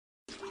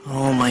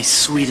Oh, my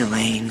sweet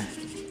Elaine.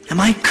 Am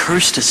I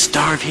cursed to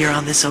starve here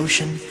on this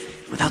ocean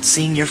without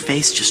seeing your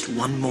face just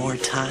one more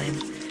time?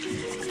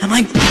 Am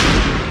I...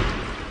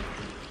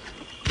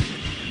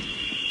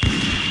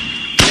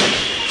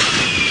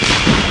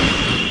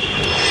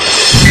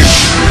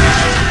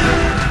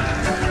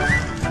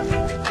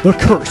 The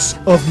Curse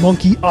of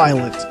Monkey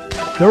Island.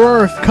 There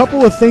are a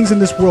couple of things in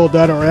this world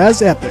that are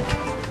as epic,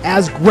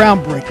 as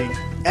groundbreaking,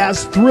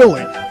 as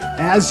thrilling,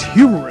 as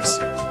humorous,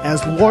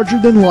 as larger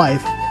than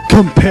life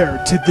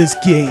compared to this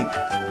game.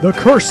 The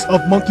Curse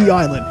of Monkey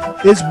Island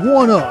is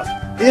one of,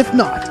 if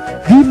not,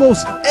 the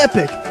most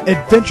epic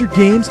adventure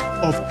games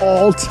of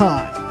all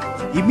time.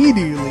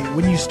 Immediately,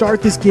 when you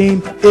start this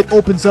game, it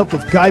opens up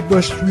with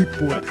Guybrush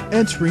Threepwood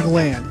entering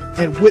land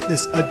and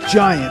witness a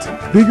giant,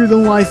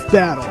 bigger-than-life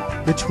battle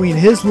between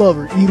his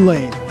lover,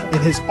 Elaine,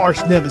 and his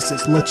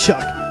arch-nemesis,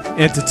 LeChuck.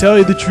 And to tell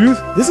you the truth,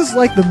 this is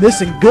like the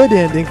missing good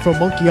ending from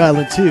Monkey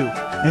Island 2.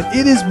 And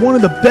it is one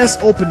of the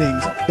best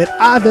openings that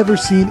I've ever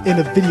seen in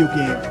a video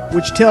game,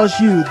 which tells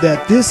you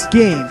that this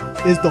game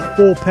is the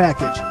full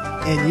package.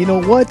 And you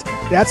know what?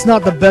 That's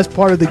not the best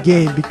part of the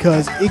game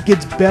because it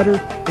gets better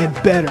and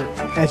better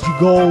as you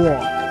go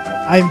along.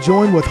 I am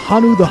joined with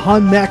Hanu the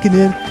Han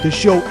Makinen to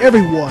show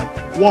everyone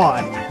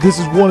why this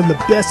is one of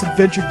the best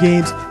adventure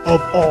games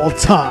of all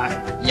time.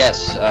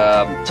 Yes,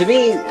 to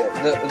me,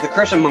 the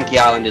Curse of Monkey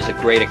Island is a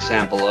great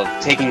example of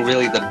taking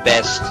really the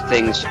best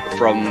things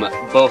from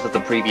both of the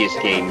previous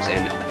games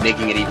and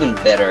making it even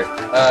better.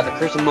 The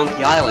Curse of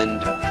Monkey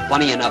Island,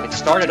 funny enough, it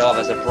started off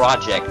as a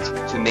project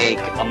to make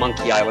a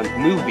Monkey Island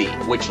movie,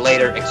 which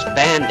later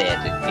expanded.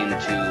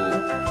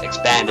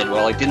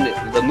 Well, it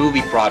didn't. The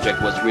movie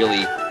project was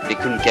really, they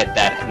couldn't make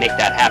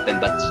that happen,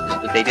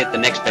 but they did the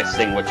next best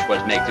thing, which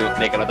was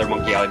make another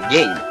Monkey Island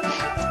game.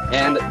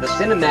 And the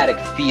cinematic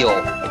feel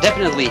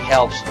definitely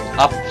helps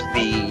up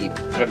the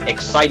sort of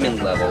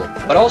excitement level,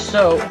 but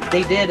also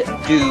they did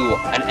do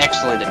an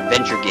excellent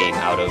adventure game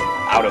out of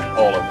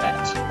all of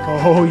that.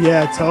 Oh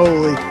yeah,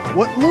 totally.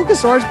 What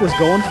LucasArts was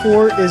going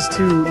for is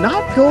to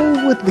not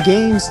go with the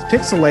games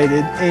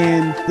pixelated,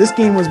 and this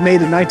game was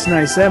made in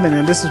 1997,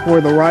 and this is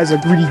where the rise of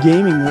 3D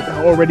gaming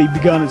already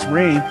begun its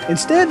reign.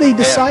 Instead, they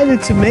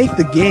decided to make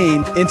the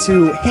game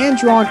into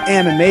hand-drawn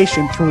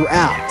animation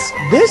throughout.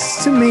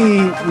 This, to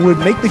me, would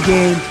make the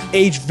game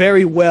age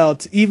very well,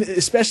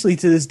 especially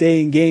to this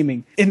day in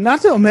gaming. And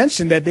not to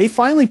mention that they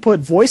finally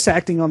put voice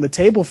acting on the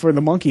table for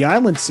the Monkey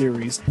Island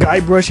series.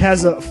 Guybrush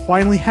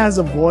finally has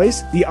a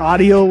voice. The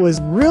audio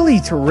was really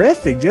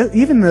terrific.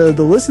 Even the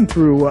listen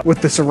through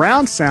with the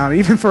surround sound,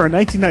 even for a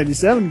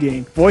 1997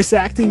 game. Voice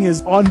acting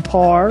is on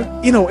par.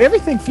 You know,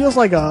 everything feels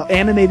like a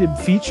animated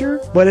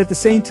feature, but at the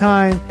same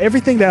time,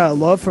 everything that I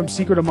love from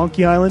Secret of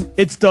Monkey Island,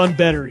 it's done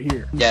better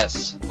here.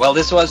 Yes. Well,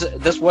 this was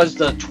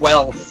the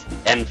 12th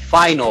and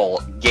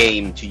final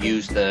game to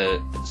use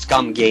the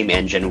SCUM game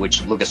engine,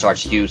 which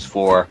LucasArts used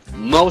for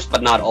most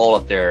but not all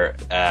of their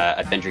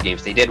adventure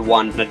games. They did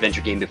one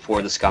adventure game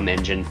before the SCUM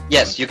engine.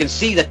 Yes, you can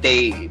see that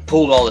they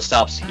pulled all the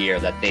stops here,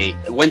 that they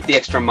went the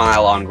extra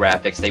mile on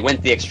graphics, they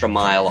went the extra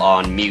mile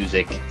on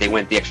music, they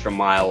went the extra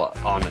mile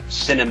on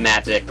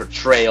cinematic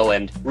portrayal,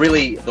 and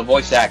really the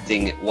voice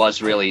acting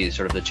was really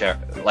sort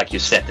of like you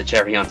said, the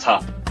cherry on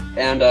top.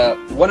 And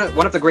one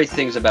of the great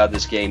things about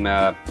this game,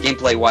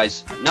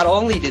 gameplay-wise, not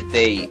only did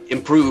they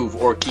improve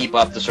or keep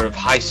up the sort of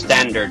high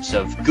standards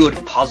of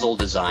good puzzle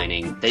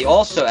designing, they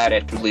also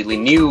added completely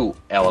new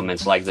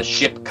elements like the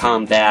ship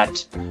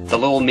combat, the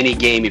little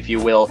mini-game, if you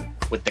will,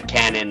 with the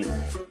cannon,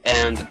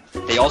 and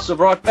they also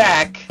brought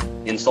back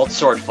insult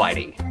sword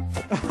fighting.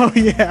 Oh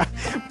yeah,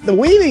 the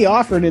way they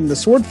offer it in the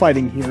sword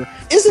fighting here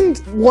isn't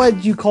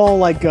what you call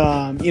like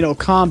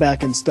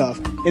combat and stuff.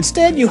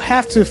 Instead, you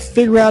have to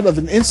figure out of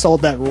an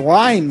insult that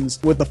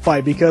rhymes with the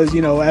fight because,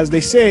 you know, as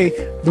they say,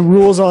 the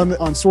rules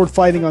on sword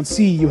fighting on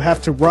sea, you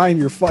have to rhyme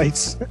your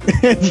fights.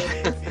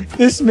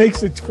 This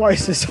makes it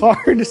twice as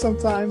hard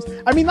sometimes.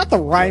 I mean, not the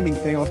rhyming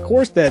thing, of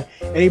course, that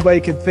anybody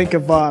can think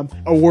of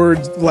a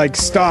word like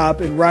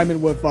stop and rhyme it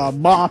with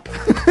mop.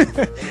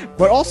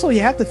 But also, you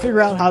have to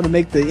figure out how to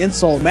make the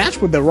insult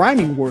match with the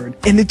rhyming word.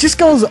 And it just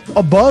goes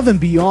above and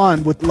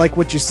beyond with, like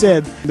what you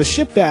said, the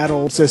ship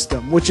battle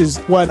system, which is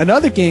what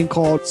another game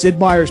called Sid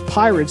Meier's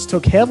Pirates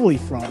took heavily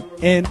from.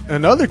 And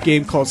another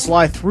game called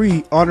Sly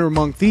 3, Honor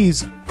Among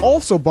Thieves,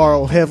 also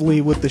borrowed heavily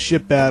with the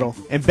ship battle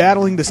and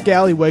battling the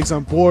scallywags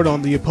on board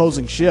on the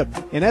opposing ship.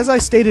 And as I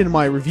stated in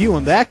my review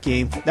on that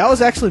game, that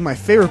was actually my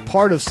favorite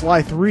part of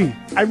Sly 3.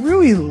 I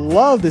really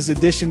love this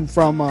addition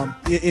from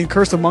in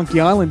Curse of Monkey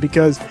Island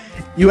because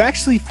you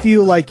actually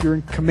feel like you're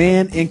in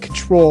command and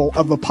control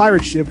of a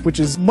pirate ship, which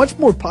is much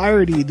more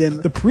piratey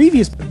than the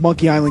previous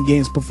Monkey Island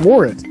games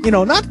before it. You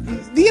know,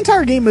 the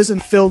entire game isn't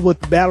filled with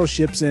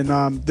battleships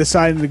and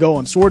deciding to go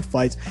on sword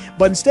fights,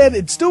 but instead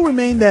it still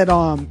remained that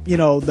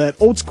that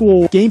old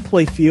school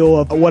gameplay feel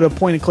of what a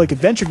point and click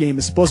adventure game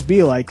is supposed to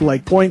be like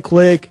point and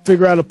click,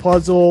 figure out a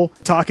puzzle,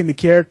 talking to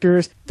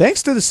characters.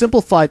 Thanks to the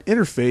simplified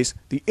interface,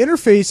 the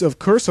interface of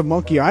Curse of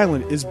Monkey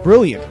Island is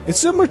brilliant. It's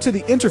similar to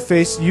the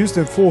interface used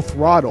in Full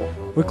Throttle.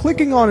 When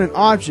clicking on an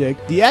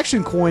object, the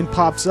action coin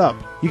pops up.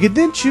 You can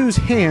then choose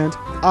hand,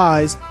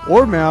 eyes,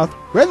 or mouth,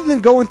 rather than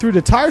going through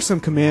the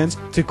tiresome commands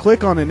to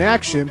click on an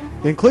action,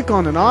 then click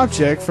on an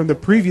object from the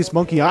previous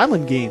Monkey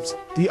Island games.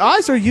 The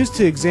eyes are used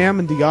to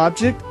examine the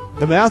object,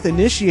 the mouth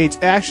initiates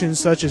actions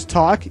such as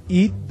talk,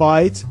 eat,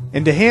 bite,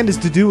 and the hand is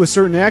to do a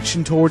certain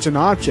action towards an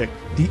object.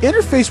 The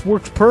interface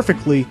works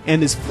perfectly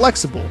and is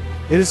flexible.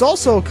 It is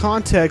also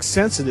context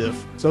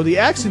sensitive, so the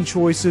action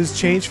choices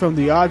change from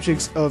the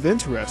objects of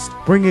interest,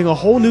 bringing a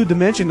whole new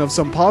dimension of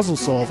some puzzle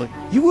solving.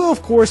 You will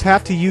of course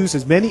have to use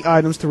as many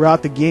items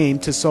throughout the game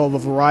to solve a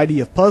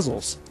variety of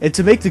puzzles. And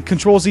to make the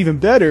controls even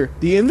better,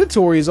 the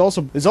inventory is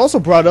also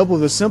brought up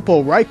with a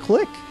simple right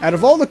click. Out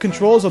of all the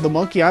controls of the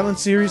Monkey Island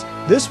series,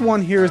 this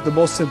one here is the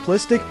most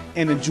simplistic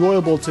and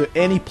enjoyable to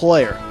any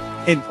player.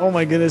 And oh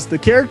my goodness, the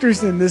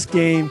characters in this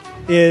game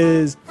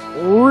is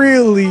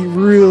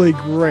really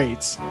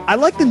great. I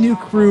like the new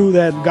crew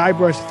that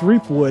Guybrush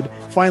Threepwood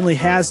finally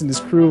has in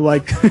his crew,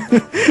 like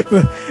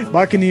the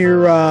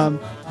Buccaneer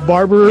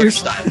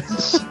barbers.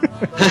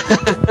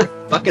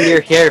 Hairstylists.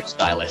 Buccaneer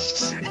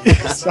hairstylists.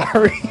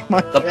 Sorry.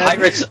 The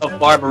Pirates of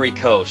Barbary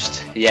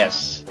Coast,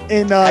 yes.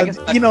 And,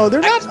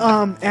 they're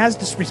not as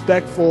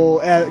disrespectful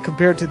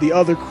compared to the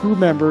other crew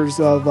members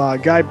of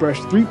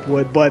Guybrush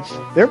Threepwood, but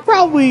they're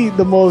probably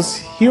the most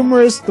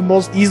humorous, the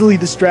most easily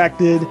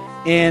distracted,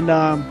 and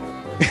I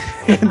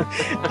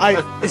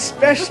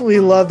especially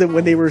loved it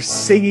when they were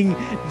singing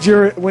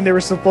when they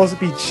were supposed to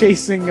be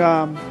chasing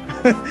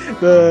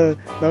the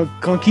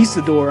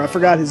conquistador. I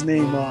forgot his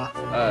name.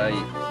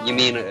 You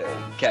mean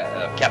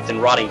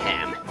Captain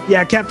Rottingham?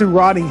 Yeah, Captain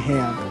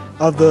Rottingham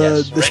of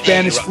the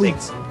Spanish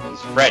fleets.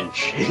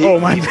 French. Oh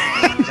my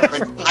bad.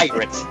 French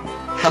pirates.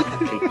 I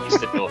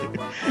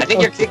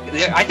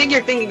think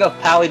you're thinking of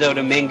Palido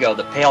Domingo,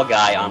 the pale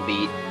guy on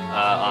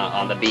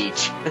the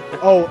beach.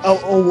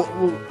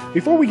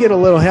 Before we get a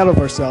little ahead of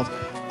ourselves,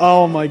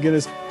 oh my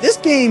goodness, this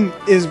game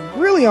is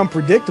really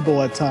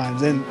unpredictable at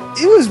times, and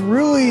it was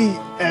really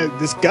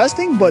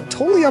disgusting, but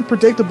totally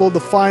unpredictable to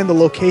find the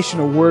location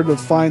or where to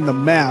find the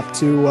map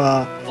to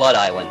Blood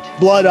Island.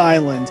 Blood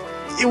Island.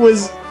 It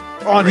was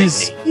on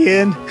his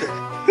skin.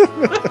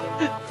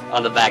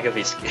 On the back of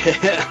his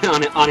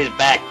on his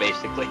back,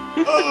 basically.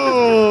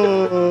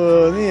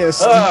 Oh,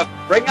 yes.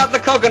 Bring out the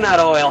coconut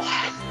oil.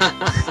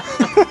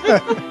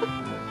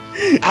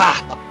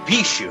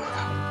 Bishu.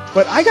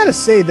 But I gotta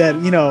say that,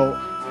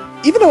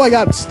 even though I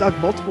got stuck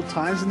multiple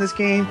times in this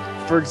game,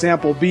 for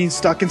example, being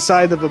stuck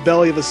inside of the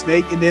belly of a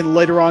snake and then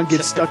later on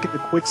get stuck in the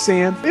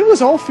quicksand, it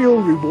was all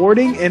feel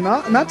rewarding, and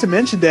not to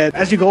mention that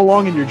as you go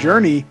along in your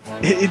journey,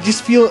 it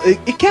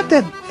kept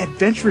that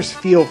adventurous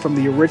feel from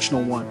the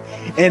original one.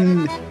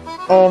 And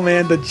oh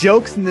man, the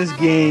jokes in this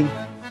game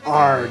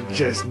are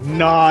just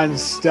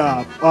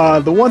non-stop.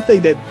 The one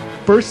thing that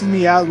bursted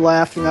me out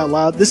laughing out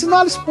loud, this is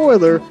not a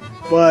spoiler,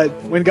 but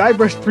when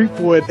Guybrush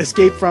Threepwood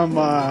escaped from,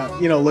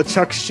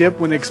 LeChuck's ship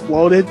when it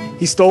exploded,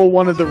 he stole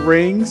one of the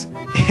rings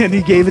and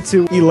he gave it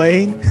to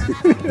Elaine.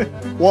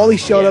 Wally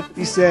showed up and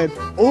he said,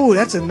 "Oh,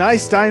 that's a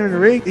nice diamond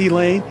ring,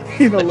 Elaine."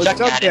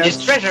 LeChuck had in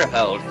his treasure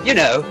hold.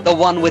 The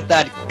one with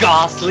that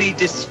ghastly,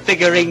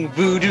 disfiguring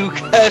voodoo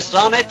curse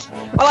on it.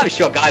 Well, I'm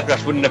sure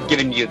Guybrush wouldn't have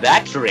given you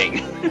that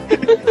ring.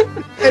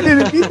 And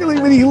then immediately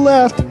when he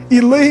left,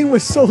 Elaine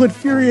was so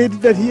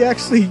infuriated that he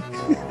actually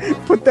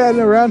put that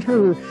around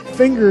her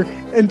finger,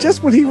 and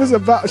just when she was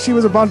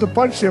about to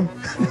punch him,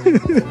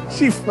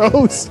 she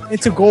froze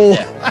into gold.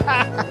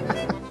 Yeah.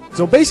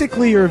 So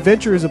basically your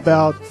adventure is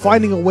about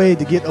finding a way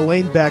to get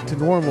Elaine back to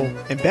normal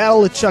and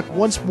battle LeChuck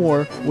once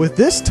more, with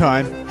this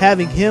time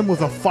having him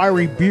with a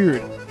fiery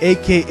beard,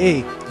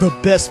 aka the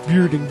best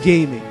beard in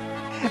gaming.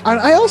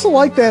 And I also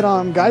like that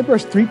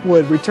Guybrush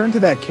Threepwood returned to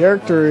that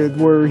character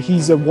where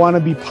he's a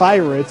wannabe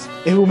pirate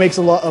and who makes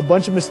a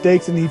bunch of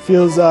mistakes and he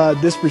feels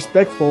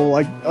disrespectful,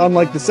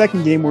 unlike the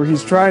second game where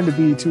he's trying to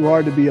be too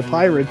hard to be a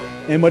pirate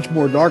and much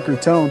more darker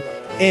tone.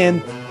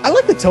 And I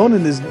like the tone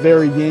in this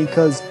very game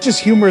because just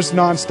humorous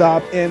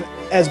nonstop, and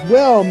as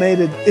well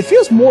it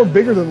feels more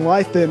bigger than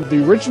life than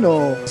the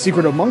original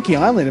Secret of Monkey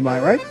Island, am I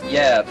right?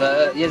 Yeah,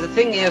 the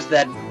thing is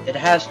that it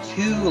has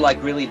two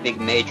really big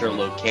major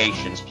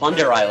locations,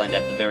 Plunder Island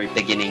at the very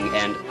beginning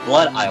and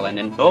Blood Island,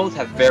 and both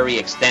have very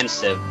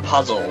extensive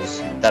puzzles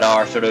that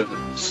are sort of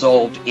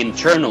solved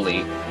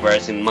internally,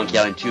 whereas in Monkey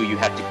Island 2 you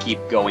have to keep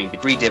going to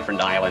 3 different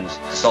islands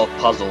to solve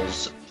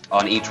puzzles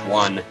on each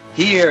one.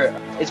 Here,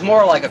 it's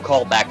more like a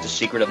callback to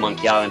Secret of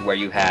Monkey Island, where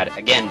you had,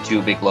 again,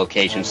 2 big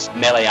locations,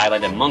 Melee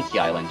Island and Monkey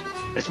Island.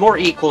 It's more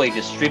equally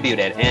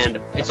distributed,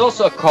 and it's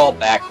also a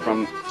callback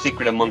from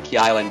Secret of Monkey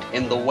Island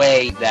in the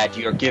way that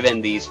you're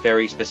given these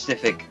very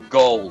specific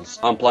goals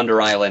on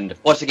Plunder Island.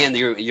 Once again,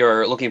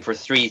 you're looking for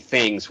three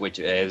things, which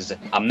is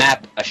a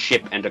map, a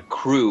ship, and a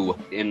crew.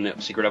 In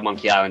Secret of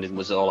Monkey Island, it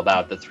was all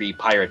about the three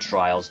pirate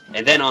trials.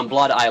 And then on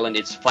Blood Island,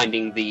 it's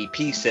finding the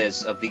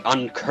pieces of the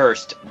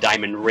uncursed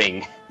diamond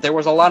ring. There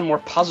was a lot more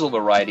puzzle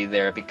variety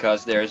there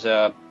because there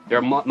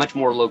are much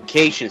more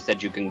locations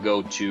that you can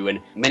go to and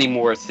many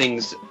more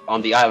things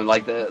on the island.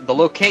 Like the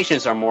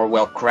locations are more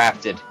well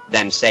crafted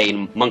than, say,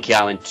 in Monkey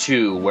Island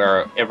 2,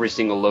 where every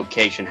single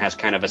location has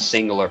kind of a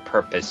singular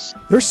purpose.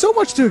 There's so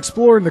much to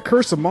explore in the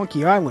Curse of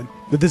Monkey Island.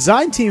 The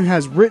design team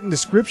has written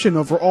description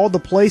over all the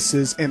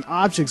places and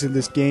objects in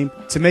this game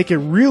to make it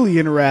really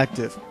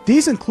interactive.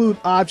 These include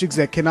objects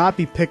that cannot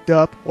be picked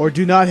up or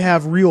do not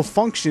have real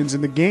functions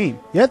in the game.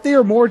 Yet they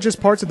are more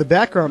just parts of the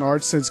background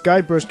art, since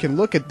Guybrush can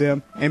look at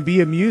them and be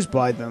amused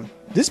by them.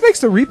 This makes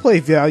the replay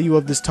value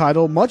of this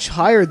title much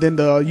higher than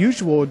the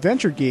usual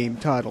adventure game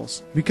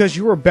titles, because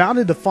you are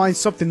bounded to find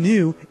something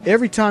new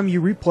every time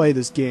you replay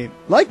this game.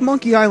 Like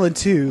Monkey Island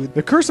 2,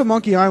 The Curse of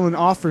Monkey Island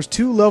offers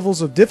two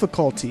levels of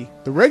difficulty: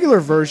 the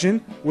regular version,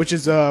 which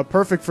is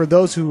perfect for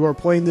those who are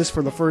playing this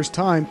for the first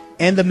time,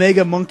 and the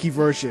Mega Monkey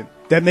version,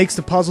 that makes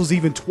the puzzles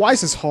even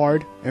twice as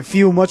hard and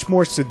feel much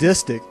more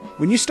sadistic.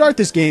 When you start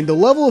this game, the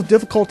level of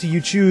difficulty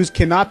you choose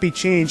cannot be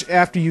changed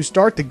after you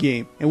start the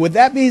game. And with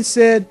that being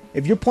said,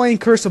 if you're playing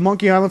Curse of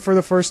Monkey Island for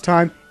the first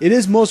time, it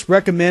is most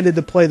recommended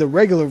to play the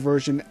regular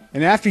version,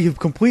 and after you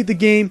complete the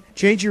game,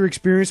 change your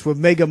experience with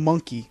Mega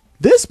Monkey.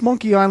 This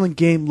Monkey Island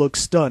game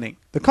looks stunning.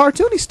 The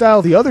cartoony style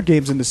of the other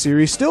games in the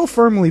series still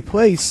firmly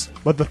place,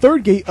 but the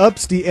third game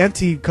ups the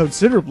ante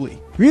considerably.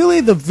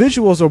 Really, the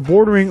visuals are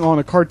bordering on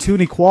a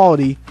cartoony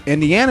quality,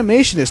 and the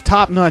animation is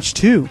top-notch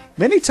too.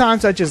 Many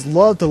times I just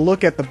love to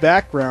look at the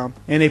background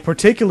and a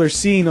particular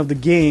scene of the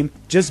game,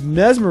 just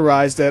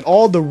mesmerized at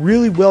all the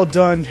really well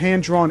done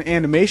hand-drawn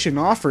animation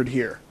offered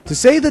here. To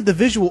say that the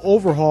visual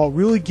overhaul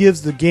really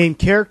gives the game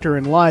character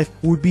and life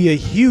would be a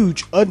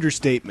huge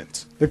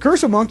understatement. The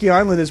Curse of Monkey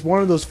Island is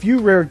one of those few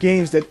rare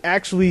games that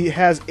actually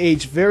has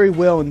aged very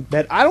well, and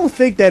that I don't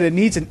think that it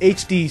needs an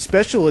HD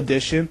special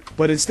edition,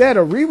 but instead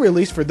a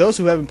re-release for those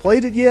who haven't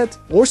played it yet,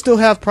 or still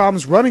have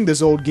problems running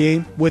this old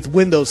game with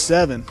Windows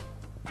 7.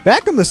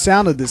 Back on the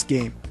sound of this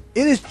game,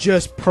 it is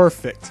just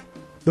perfect.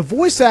 The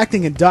voice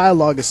acting and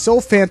dialogue is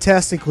so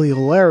fantastically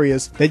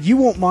hilarious that you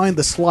won't mind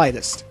the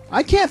slightest.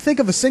 I can't think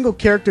of a single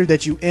character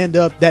that you end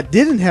up that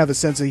didn't have a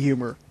sense of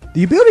humor.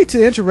 The ability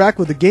to interact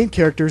with the game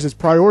characters is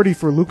priority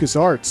for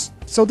LucasArts,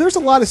 so there's a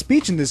lot of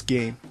speech in this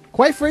game.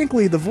 Quite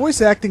frankly, the voice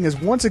acting is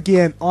once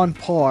again on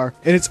par,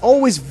 and it's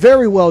always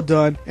very well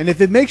done, and if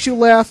it makes you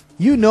laugh,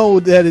 you know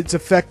that it's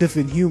effective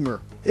in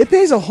humor. It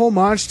pays a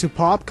homage to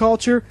pop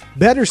culture,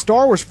 better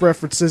Star Wars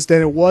references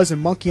than it was in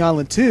Monkey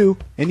Island 2,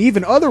 and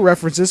even other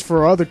references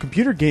for other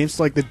computer games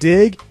like The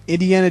Dig,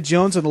 Indiana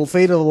Jones and the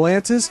Fate of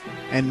Atlantis,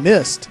 and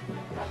Myst.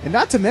 And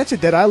not to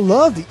mention that I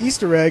love the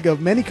Easter egg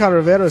of Manny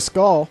Calavera's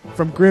skull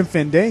from Grim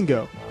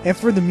Fandango. And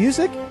for the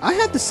music, I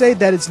have to say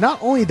that it's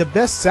not only the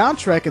best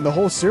soundtrack in the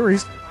whole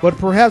series, but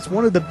perhaps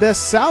one of the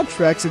best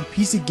soundtracks in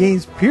PC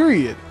games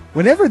period.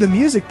 Whenever the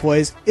music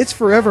plays, it's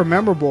forever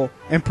memorable,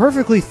 and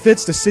perfectly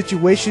fits the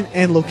situation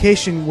and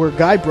location where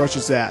Guybrush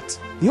is at.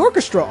 The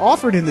orchestra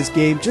offered in this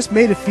game just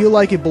made it feel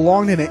like it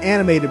belonged in an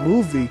animated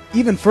movie,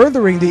 even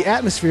furthering the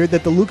atmosphere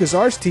that the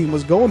LucasArts team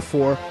was going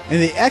for, and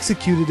they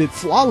executed it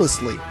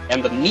flawlessly.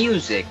 And the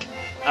music,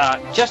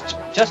 just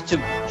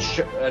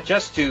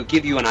to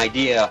give you an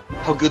idea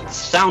how good the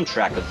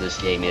soundtrack of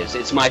this game is,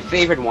 it's my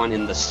favorite one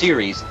in the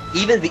series.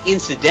 Even the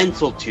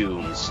incidental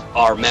tunes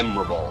are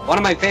memorable. One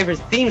of my favorite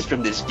themes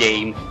from this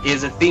game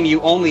is a theme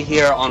you only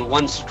hear on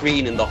one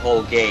screen in the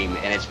whole game,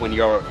 and it's when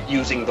you're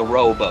using the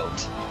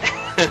rowboat.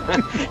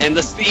 And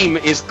the theme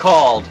is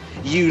called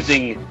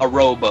Using a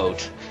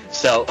Rowboat.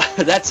 So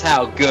that's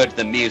how good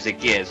the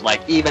music is.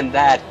 Like, even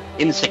that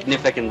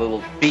insignificant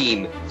little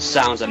theme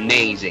sounds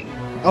amazing.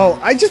 Oh,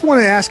 I just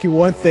want to ask you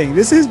one thing.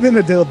 This has been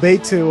a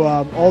debate to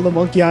all the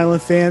Monkey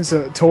Island fans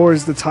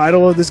towards the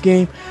title of this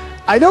game.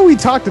 I know we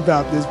talked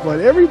about this, but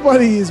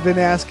everybody has been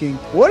asking,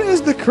 what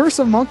is the Curse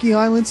of Monkey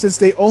Island, since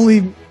they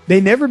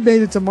never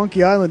made it to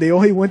Monkey Island, they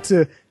only went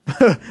to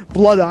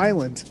Blood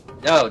Island.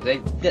 Oh, they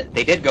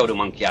did go to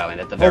Monkey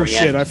Island at the very end.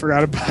 Oh shit, I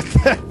forgot about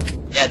that.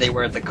 Yeah, they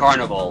were at the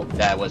carnival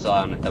that was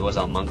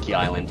on Monkey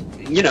Island.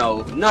 You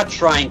know, not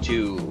trying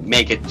to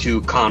make it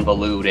too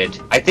convoluted.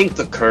 I think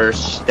the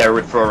curse they're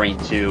referring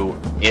to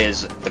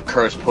is the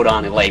curse put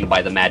on Elaine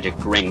by the magic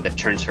ring that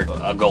turns her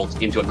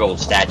into a gold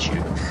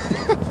statue.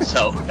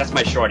 So that's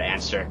my short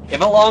answer.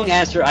 If a long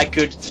answer, I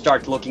could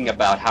start looking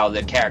about how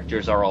the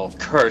characters are all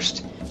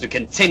cursed to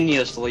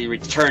continuously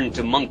return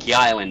to Monkey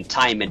Island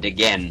time and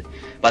again.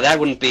 But that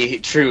wouldn't be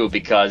true,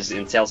 because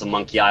in Tales of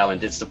Monkey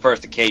Island, it's the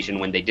first occasion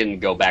when they didn't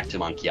go back to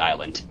Monkey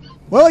Island.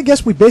 Well, I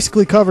guess we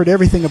basically covered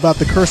everything about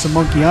the Curse of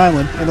Monkey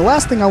Island, and the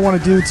last thing I want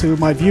to do to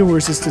my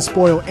viewers is to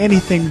spoil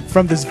anything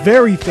from this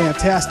very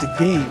fantastic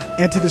game,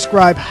 and to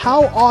describe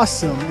how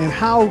awesome and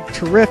how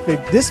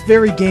terrific this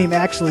very game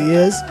actually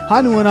is.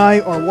 Hanu and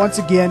I are once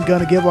again going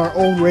to give our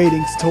own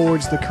ratings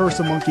towards the Curse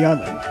of Monkey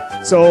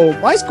Island. So,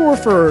 my score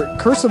for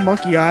Curse of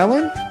Monkey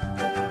Island?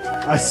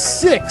 A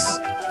 6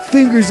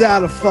 fingers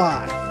out of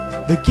 5.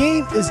 The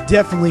game is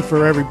definitely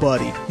for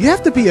everybody. You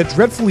have to be a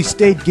dreadfully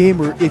staid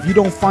gamer if you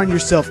don't find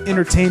yourself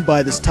entertained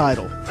by this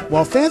title.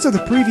 While fans of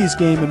the previous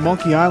game in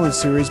Monkey Island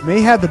series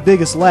may have the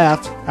biggest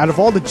laugh out of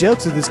all the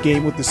jokes of this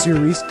game with the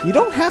series, you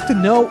don't have to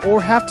know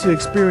or have to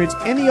experience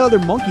any other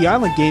Monkey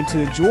Island game to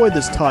enjoy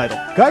this title.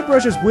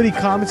 Guybrush's witty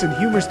comments and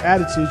humorous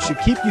attitude should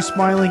keep you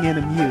smiling and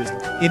amused.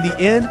 In the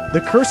end,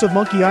 The Curse of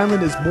Monkey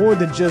Island is more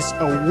than just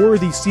a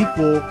worthy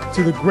sequel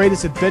to the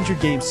greatest adventure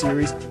game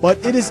series,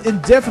 but it is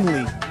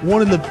indefinitely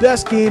one of the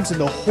best games in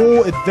the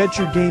whole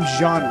adventure game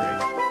genre.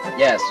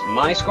 Yes,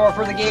 my score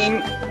for the game,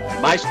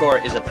 my score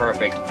is a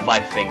perfect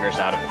 5 fingers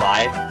out of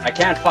 5. I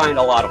can't find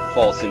a lot of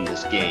faults in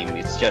this game.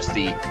 It's just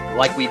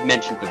like we've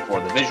mentioned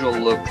before, the visual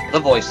look, the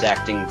voice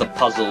acting, the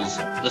puzzles,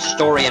 the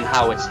story and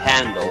how it's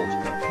handled.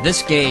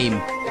 This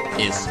game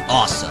is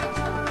awesome.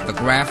 The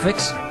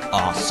graphics,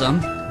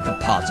 awesome. The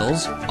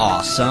puzzles,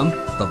 awesome.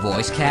 The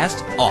voice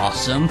cast,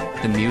 awesome.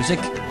 The music,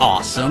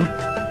 awesome.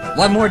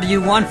 What more do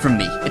you want from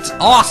me? It's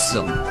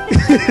awesome!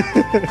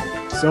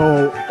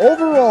 So,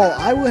 overall,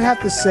 I would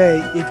have to say,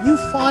 if you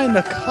find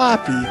a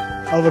copy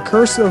of A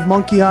Curse of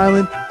Monkey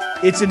Island,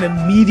 it's an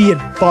immediate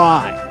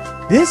buy.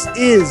 This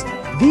is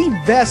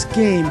the best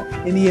game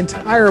in the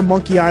entire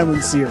Monkey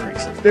Island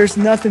series. There's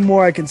nothing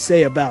more I can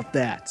say about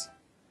that.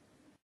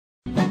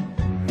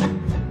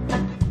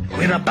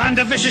 We're a band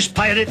of vicious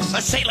pirates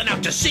a-sailing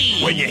out to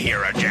sea. When you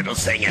hear a gentle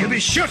singing, you'll be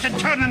sure to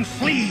turn and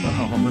flee.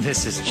 Oh,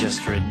 this is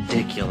just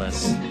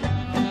ridiculous.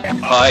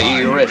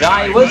 Pirate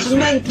I was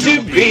meant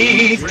to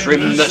be,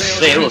 trim the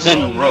sails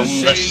and roam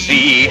the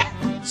sea.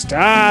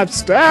 Stop,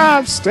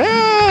 stop,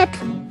 stop!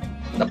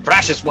 The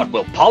brass is what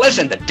will polish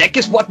and the deck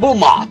is what will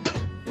mop.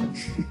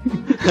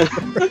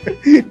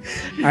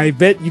 I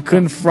bet you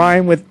couldn't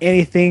rhyme with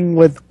anything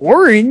with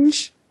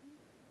orange.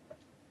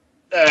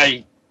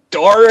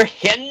 Door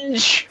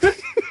hinge?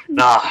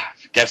 Nah,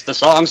 guess the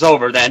song's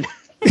over then.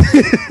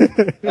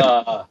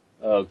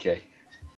 Okay.